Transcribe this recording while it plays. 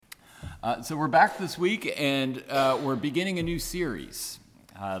So we're back this week, and we're beginning a new series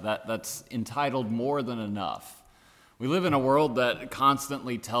that's entitled More Than Enough. We live in a world that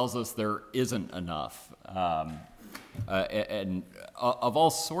constantly tells us there isn't enough, and of all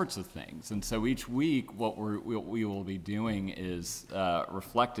sorts of things. And so each week, what we will be doing is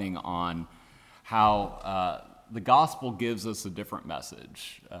reflecting on how the gospel gives us a different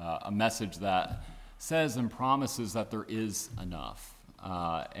message, a message that says and promises that there is enough.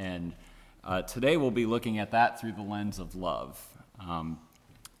 And today we'll be looking at that through the lens of love.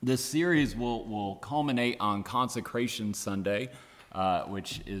 This series will culminate on Consecration Sunday,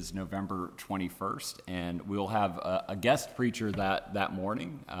 which is November 21st, and we'll have a guest preacher that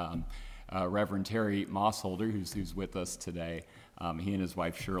morning, Reverend Terry Mossholder, who's with us today. He and his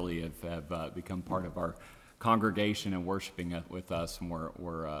wife Shirley have become part of our congregation and worshiping with us, and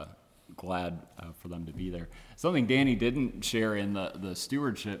we're glad for them to be there. Something Danny didn't share in the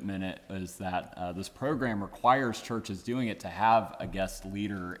stewardship minute is that this program requires churches doing it to have a guest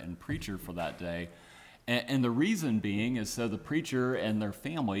leader and preacher for that day. And the reason being is so the preacher and their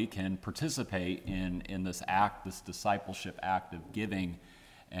family can participate in this act, this discipleship act of giving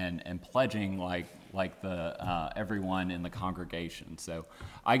and pledging like the everyone in the congregation. So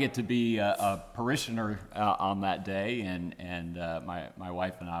I get to be a parishioner on that day, and my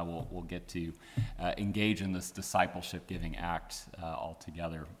wife and I will get to engage in this discipleship giving act all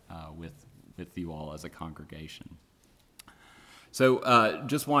together with you all as a congregation. So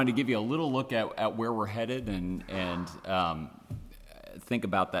just wanted to give you a little look at where we're headed and think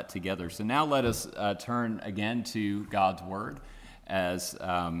about that together. So now let us turn again to God's Word as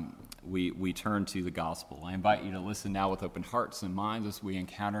we turn to the gospel. I invite you to listen now with open hearts and minds as we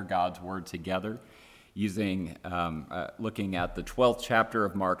encounter God's Word together, looking at the 12th chapter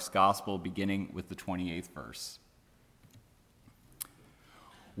of Mark's gospel, beginning with the 28th verse.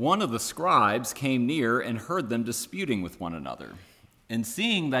 One of the scribes came near and heard them disputing with one another. And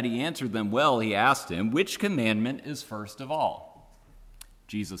seeing that he answered them well, he asked him, "Which commandment is first of all?"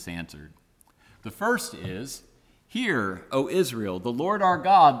 Jesus answered, "The first is, 'Hear, O Israel, the Lord our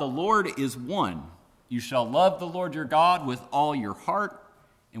God, the Lord is one. You shall love the Lord your God with all your heart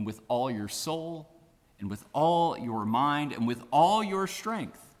and with all your soul and with all your mind and with all your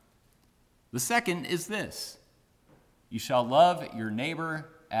strength. The second is this, you shall love your neighbor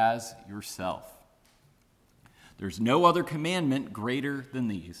as yourself. There's no other commandment greater than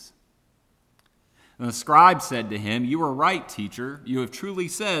these.' And the scribe said to him, 'You are right, teacher. You have truly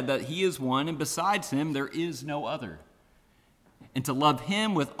said that he is one, and besides him there is no other. And to love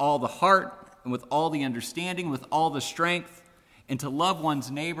him with all the heart, and with all the understanding, with all the strength, and to love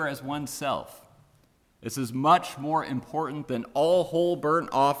one's neighbor as oneself. This is much more important than all whole burnt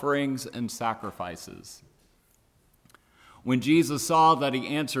offerings and sacrifices.' When Jesus saw that he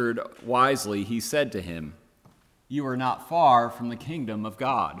answered wisely, he said to him, 'You are not far from the kingdom of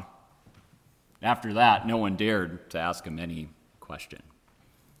God.' After that, no one dared to ask him any question."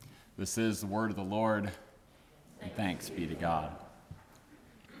 This is the word of the Lord, and thanks be to God.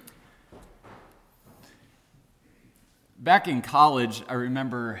 Back in college, I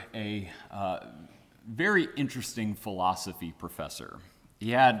remember a very interesting philosophy professor. He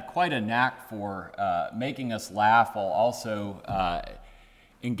had quite a knack for making us laugh while also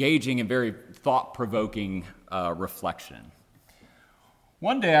engaging in very thought-provoking reflection.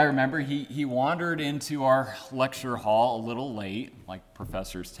 One day I remember he wandered into our lecture hall a little late, like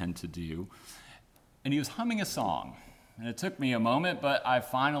professors tend to do, and he was humming a song. And it took me a moment, but I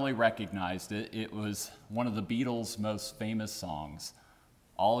finally recognized it. It was one of the Beatles' most famous songs,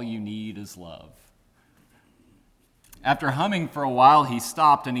 "All You Need Is Love." After humming for a while, he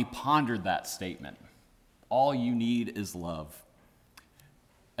stopped and he pondered that statement. All you need is love.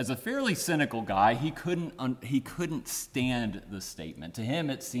 As a fairly cynical guy, he couldn't stand the statement. To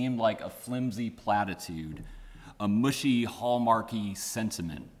him, it seemed like a flimsy platitude, a mushy, hallmarky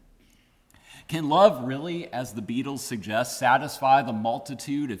sentiment. Can love really, as the Beatles suggest, satisfy the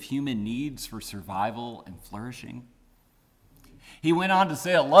multitude of human needs for survival and flourishing? He went on to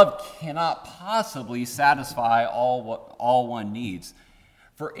say that love cannot possibly satisfy all one needs.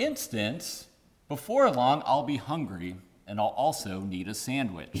 For instance, before long, I'll be hungry, and I'll also need a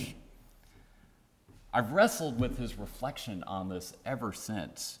sandwich. I've wrestled with his reflection on this ever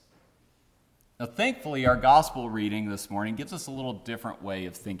since. Now, thankfully, our gospel reading this morning gives us a little different way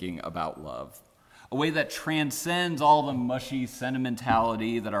of thinking about love, a way that transcends all the mushy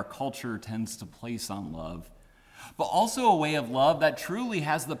sentimentality that our culture tends to place on love, but also a way of love that truly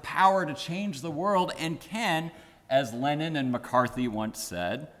has the power to change the world and can, as Lennon and McCartney once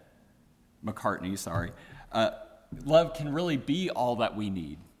said, love can really be all that we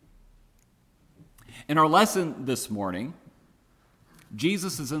need. In our lesson this morning,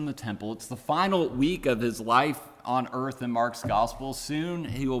 Jesus is in the temple. It's the final week of his life on earth in Mark's gospel. Soon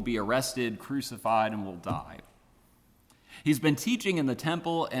he will be arrested, crucified, and will die. He's been teaching in the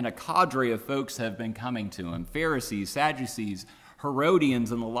temple, and a cadre of folks have been coming to him: Pharisees, Sadducees,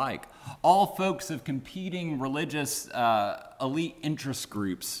 Herodians, and the like. All folks of competing religious elite interest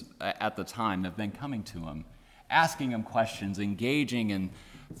groups at the time have been coming to him, asking him questions, engaging in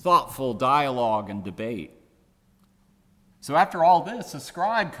thoughtful dialogue and debate. So after all this, a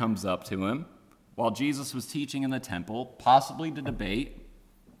scribe comes up to him while Jesus was teaching in the temple, possibly to debate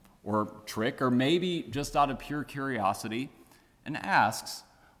or trick, or maybe just out of pure curiosity, and asks,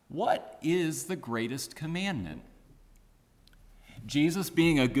 "What is the greatest commandment?" Jesus,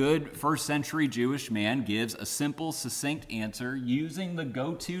 being a good first century Jewish man, gives a simple, succinct answer using the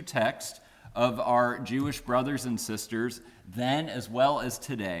go-to text of our Jewish brothers and sisters then as well as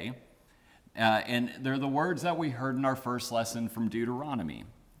today. And they're the words that we heard in our first lesson from Deuteronomy,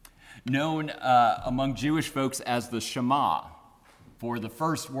 known among Jewish folks as the Shema, for the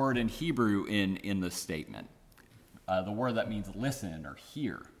first word in Hebrew in the statement, the word that means listen or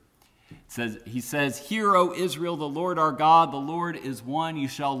hear. He says, "Hear, O Israel, the Lord our God, the Lord is one. You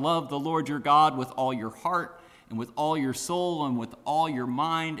shall love the Lord your God with all your heart and with all your soul and with all your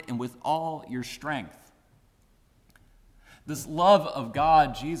mind and with all your strength." This love of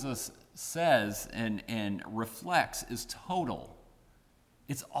God, Jesus says and reflects, is total.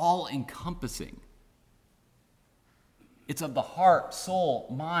 It's all-encompassing. It's of the heart, soul,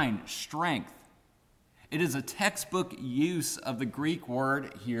 mind, strength. It is a textbook use of the Greek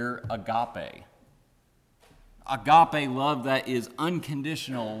word here, agape. Agape love that is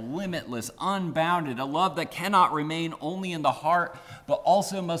unconditional, limitless, unbounded, a love that cannot remain only in the heart, but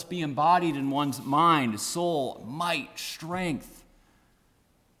also must be embodied in one's mind, soul, might, strength.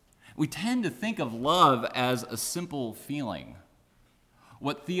 We tend to think of love as a simple feeling,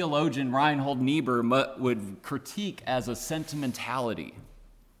 what theologian Reinhold Niebuhr would critique as a sentimentality.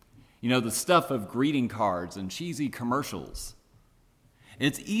 You know, the stuff of greeting cards and cheesy commercials.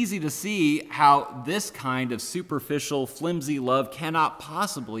 It's easy to see how this kind of superficial, flimsy love cannot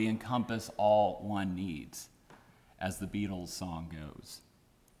possibly encompass all one needs, as the Beatles song goes.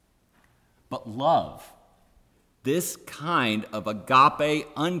 But love, this kind of agape,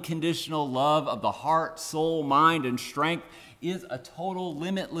 unconditional love of the heart, soul, mind, and strength, is a total,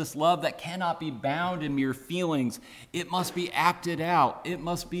 limitless love that cannot be bound in mere feelings. It must be acted out. It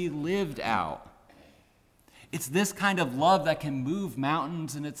must be lived out. It's this kind of love that can move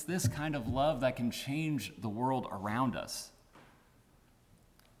mountains, and it's this kind of love that can change the world around us.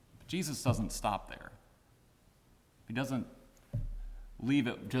 But Jesus doesn't stop there. He doesn't leave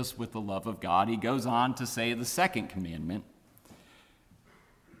it just with the love of God. He goes on to say the second commandment: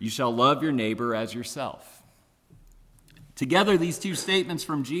 you shall love your neighbor as yourself. Together, these two statements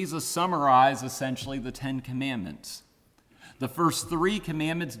from Jesus summarize essentially the 10 Commandments. The first 3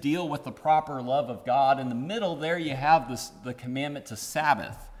 commandments deal with the proper love of God. In the middle there, you have the commandment to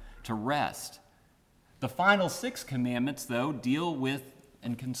Sabbath, to rest. The final 6 commandments, though, deal with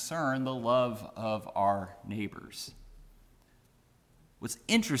and concern the love of our neighbors. What's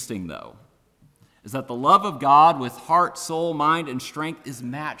interesting, though, is that the love of God with heart, soul, mind, and strength is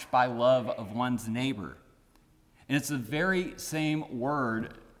matched by love of one's neighbor. And it's the very same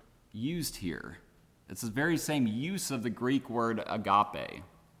word used here. It's the very same use of the Greek word agape.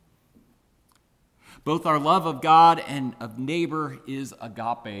 Both our love of God and of neighbor is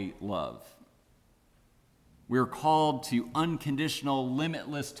agape love. We're called to unconditional,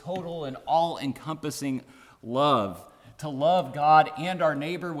 limitless, total, and all-encompassing love, to love God and our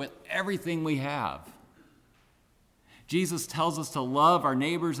neighbor with everything we have. Jesus tells us to love our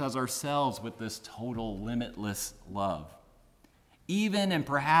neighbors as ourselves with this total, limitless love. Even and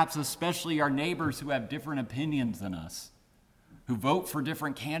perhaps especially our neighbors who have different opinions than us, who vote for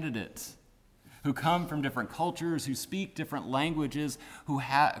different candidates, who come from different cultures, who speak different languages, who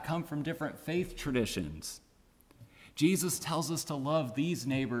come from different faith traditions. Jesus tells us to love these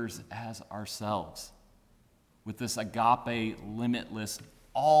neighbors as ourselves with this agape, limitless,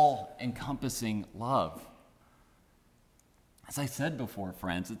 all-encompassing love. As I said before,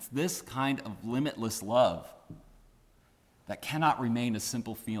 friends, it's this kind of limitless love that cannot remain a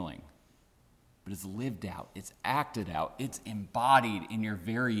simple feeling, but is lived out, it's acted out, it's embodied in your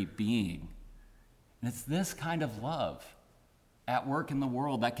very being. And it's this kind of love at work in the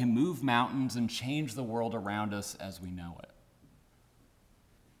world that can move mountains and change the world around us as we know it.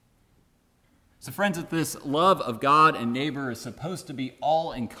 So friends, if this love of God and neighbor is supposed to be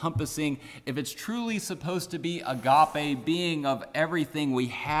all-encompassing, if it's truly supposed to be agape, being of everything we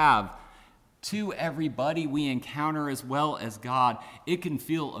have, to everybody we encounter as well as God, it can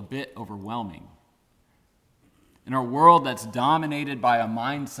feel a bit overwhelming. In our world that's dominated by a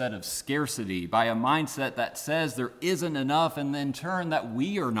mindset of scarcity, by a mindset that says there isn't enough, and in turn that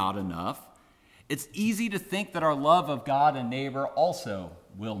we are not enough, it's easy to think that our love of God and neighbor also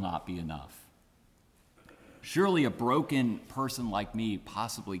will not be enough. Surely a broken person like me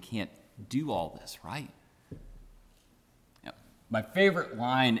possibly can't do all this, right? My favorite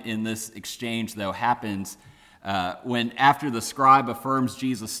line in this exchange, though, happens when, after the scribe affirms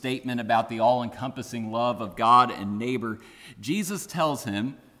Jesus' statement about the all-encompassing love of God and neighbor, Jesus tells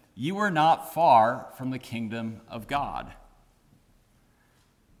him, "You are not far from the kingdom of God."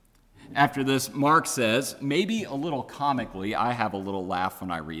 After this, Mark says, maybe a little comically, I have a little laugh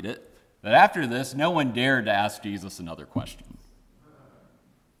when I read it, that after this, no one dared to ask Jesus another question.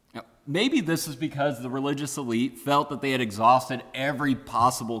 Maybe this is because the religious elite felt that they had exhausted every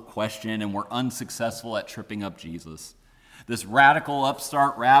possible question and were unsuccessful at tripping up Jesus, this radical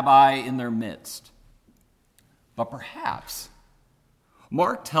upstart rabbi in their midst. But perhaps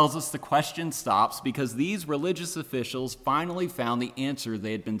Mark tells us the question stops because these religious officials finally found the answer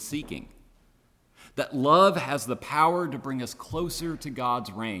they had been seeking, that love has the power to bring us closer to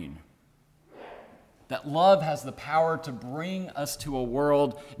God's reign. That love has the power to bring us to a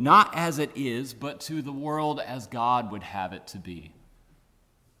world not as it is, but to the world as God would have it to be.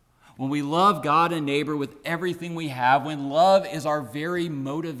 When we love God and neighbor with everything we have, when love is our very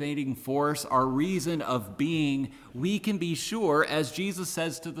motivating force, our reason of being, we can be sure, as Jesus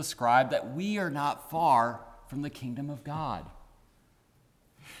says to the scribe, that we are not far from the kingdom of God.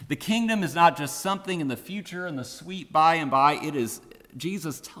 The kingdom is not just something in the future and the sweet by and by. It is,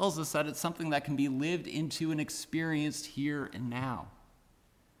 Jesus tells us that it's something that can be lived into and experienced here and now.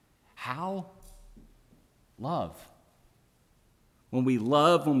 How? Love. When we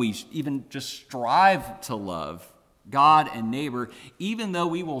love, when we even just strive to love God and neighbor, even though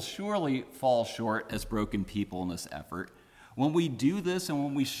we will surely fall short as broken people in this effort, when we do this and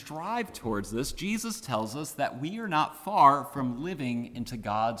when we strive towards this, Jesus tells us that we are not far from living into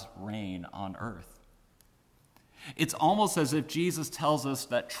God's reign on earth. It's almost as if Jesus tells us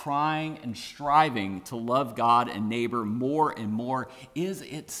that trying and striving to love God and neighbor more and more is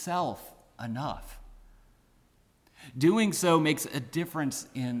itself enough. Doing so makes a difference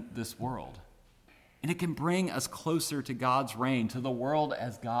in this world, and it can bring us closer to God's reign, to the world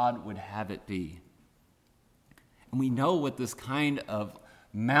as God would have it be. And we know what this kind of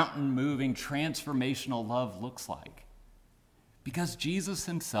mountain-moving, transformational love looks like, because Jesus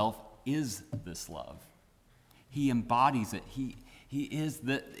himself is this love. He embodies it. He is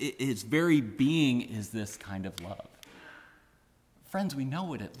his very being is this kind of love. Friends, we know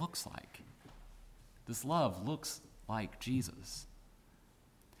what it looks like. This love looks like Jesus.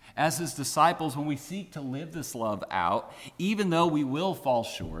 As his disciples, when we seek to live this love out, even though we will fall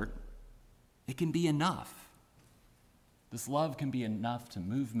short, it can be enough. This love can be enough to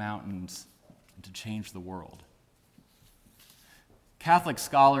move mountains and to change the world. Catholic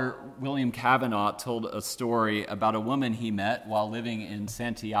scholar William Cavanaugh told a story about a woman he met while living in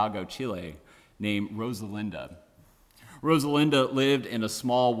Santiago, Chile, named Rosalinda. Rosalinda lived in a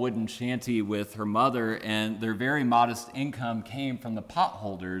small wooden shanty with her mother, and their very modest income came from the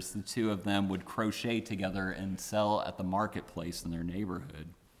potholders the two of them would crochet together and sell at the marketplace in their neighborhood.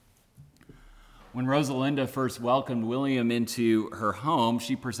 When Rosalinda first welcomed William into her home,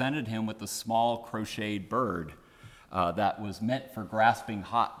 she presented him with a small crocheted bird that was meant for grasping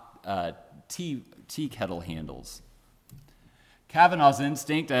hot tea kettle handles. Cavanaugh's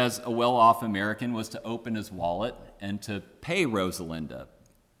instinct as a well-off American was to open his wallet and to pay Rosalinda.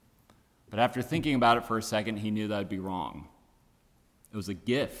 But after thinking about it for a second, he knew that would be wrong. It was a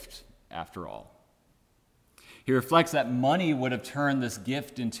gift, after all. He reflects that money would have turned this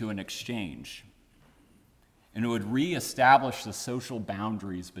gift into an exchange, and it would reestablish the social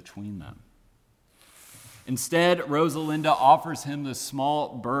boundaries between them. Instead, Rosalinda offers him this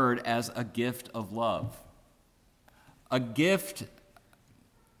small bird as a gift of love, a gift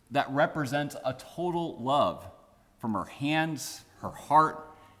that represents a total love from her hands, her heart,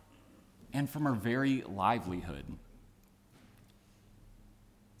 and from her very livelihood.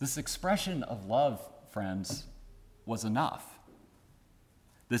 This expression of love, friends, was enough.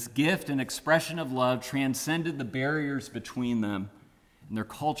 This gift and expression of love transcended the barriers between them and their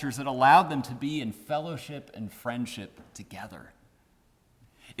cultures. It allowed them to be in fellowship and friendship together.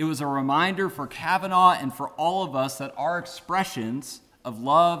 It was a reminder for Cavanaugh and for all of us that our expressions of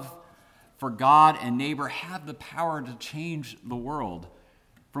love for God and neighbor have the power to change the world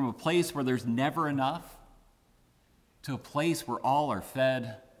from a place where there's never enough to a place where all are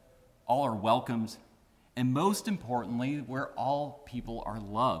fed, all are welcomed, and most importantly, where all people are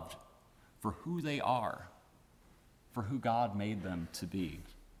loved for who they are, for who God made them to be.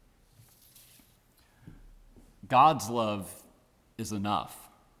 God's love is enough.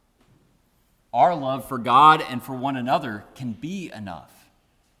 Our love for God and for one another can be enough.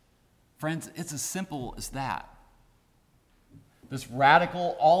 Friends, it's as simple as that. This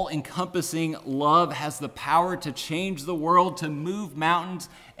radical, all-encompassing love has the power to change the world, to move mountains,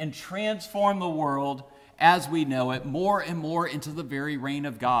 and transform the world as we know it more and more into the very reign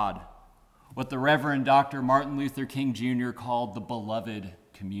of God, what the Reverend Dr. Martin Luther King Jr. called the beloved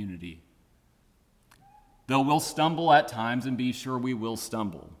community. Though we'll stumble at times, and be sure we will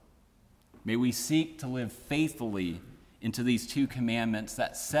stumble, may we seek to live faithfully into these two commandments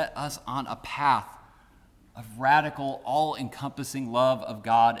that set us on a path of radical, all-encompassing love of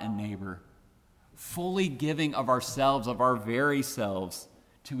God and neighbor, fully giving of ourselves, of our very selves,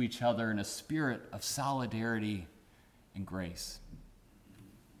 to each other in a spirit of solidarity and grace.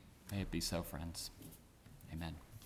 May it be so, friends. Amen.